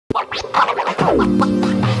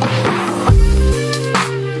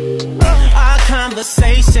Our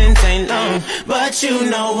conversations ain't long, but you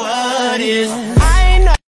know what is. I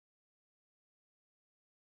know.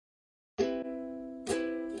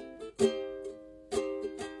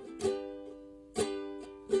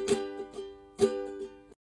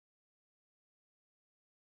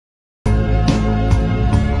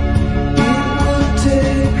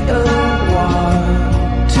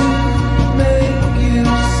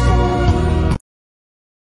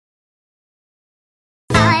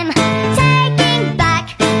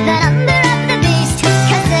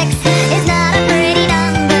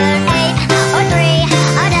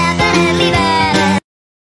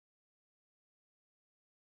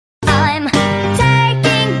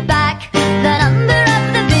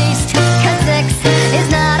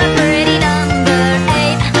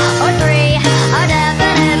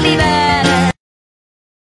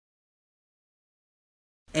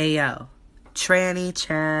 Ayo, tranny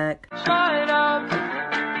check. Shut up,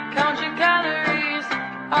 count your calories.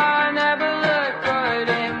 I never look good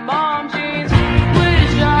in mom jeans.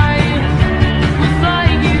 Wish I was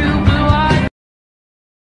like you, blue-eyed.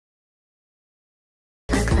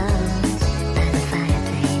 Clothes by the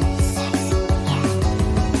fireplace.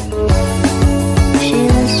 She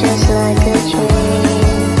was just like a dream,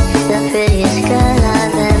 the prettiest girl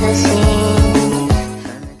I've ever seen.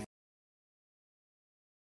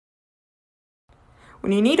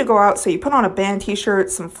 When you need to go out, so you put on a band t-shirt,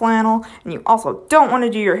 some flannel, and you also don't want to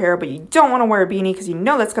do your hair, but you don't want to wear a beanie because you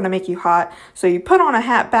know that's going to make you hot. So you put on a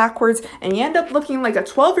hat backwards, and you end up looking like a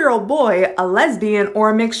 12-year-old boy, a lesbian, or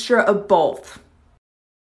a mixture of both.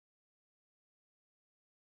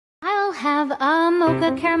 I'll have a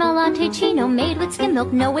mocha caramel latte chino made with skim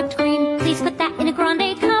milk, no whipped cream. Please put that in a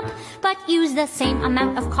grande cup, but use the same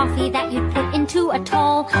amount of coffee that you'd put into a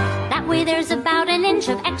tall. That way there's about an inch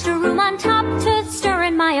of extra room on top to stir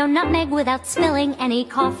in my own nutmeg without spilling any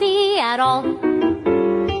coffee at all.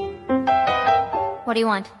 What do you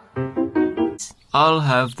want? I'll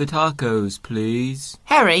have the tacos, please.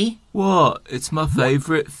 Harry? What? It's my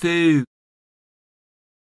favorite food.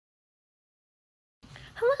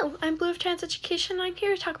 Hello, I'm Blue of Trans Education, and I'm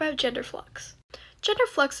here to talk about gender flux. Gender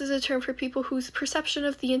flux is a term for people whose perception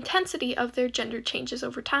of the intensity of their gender changes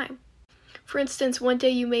over time. For instance, one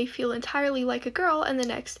day you may feel entirely like a girl and the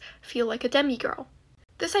next feel like a demigirl.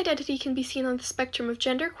 This identity can be seen on the spectrum of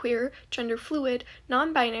genderqueer, gender fluid,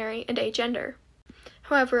 non-binary, and agender.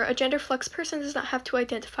 However, a gender flux person does not have to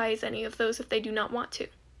identify as any of those if they do not want to.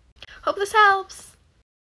 Hope this helps!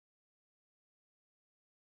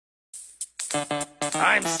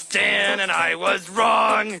 I'm Stan and I was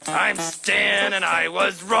wrong. I'm Stan and I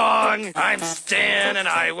was wrong. I'm Stan and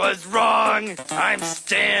I was wrong. I'm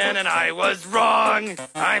Stan and I was wrong.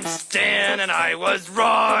 I'm Stan and I was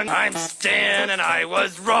wrong. I'm Stan and I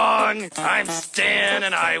was wrong. I'm Stan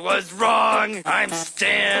and I was wrong. I'm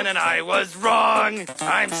Stan and I was wrong.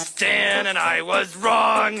 I'm Stan and I was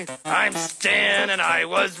wrong. I'm Stan and I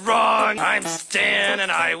was wrong. I'm Stan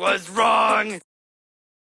and I was wrong.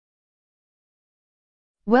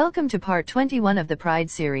 Welcome to part 21 of the Pride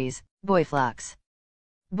series, Boyflux.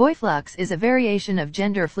 Boyflux is a variation of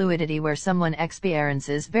gender fluidity where someone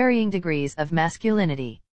experiences varying degrees of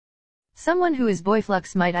masculinity. Someone who is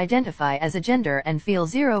boyflux might identify as a gender and feel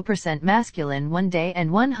 0% masculine one day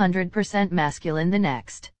and 100% masculine the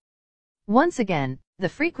next. Once again, the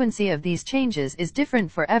frequency of these changes is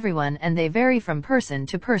different for everyone and they vary from person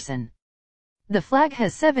to person. The flag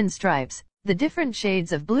has 7 stripes. The different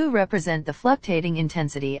shades of blue represent the fluctuating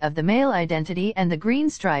intensity of the male identity and the green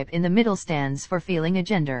stripe in the middle stands for feeling a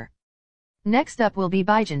gender. Next up will be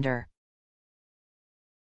bigender.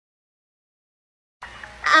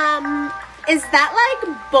 Is that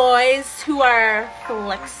like boys who are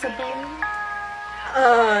flexible?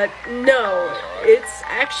 No, it's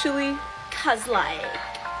actually... 'Cause like,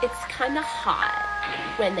 it's kinda hot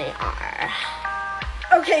when they are.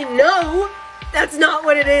 Okay, no! That's not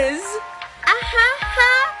what it is!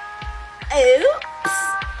 Oops!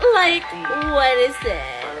 Like, what is it?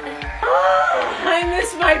 Oh, I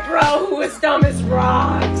miss my bro who was dumb as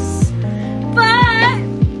rocks! But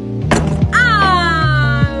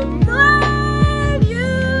I'm glad you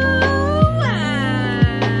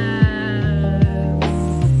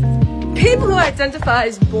asked. People who identify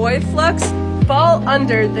as boyflux fall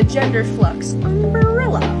under the gender flux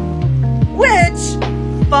umbrella, which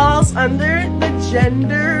falls under the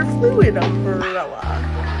gender fluid umbrella,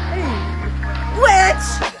 which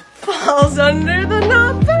falls under the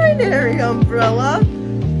non-binary umbrella,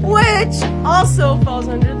 which also falls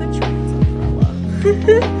under the trans umbrella.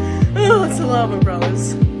 Oh, it's a lot of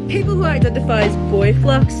umbrellas. People who identify as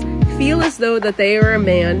boyflux feel as though that they are a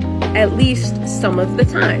man at least some of the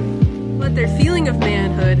time. But their feeling of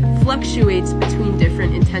manhood fluctuates between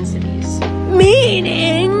different intensities.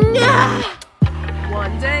 Meaning,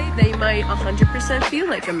 one day they might 100% feel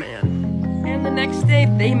like a man, and the next day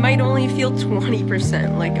they might only feel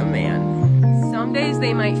 20% like a man. Some days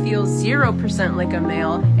they might feel 0% like a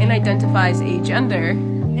male and identify as agender,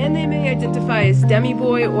 and they may identify as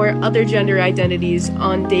demi-boy or other gender identities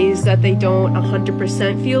on days that they don't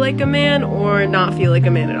 100% feel like a man or not feel like a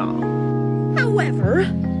man at all. However,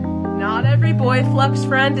 not every Boyflux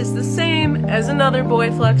friend is the same as another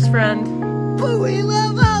Boyflux friend. But we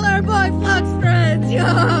love all our Boyflux friends,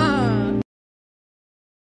 yeah!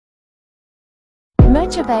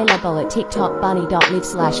 Merch available at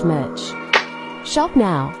tiktokbunny.live/merch. Shop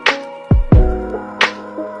now.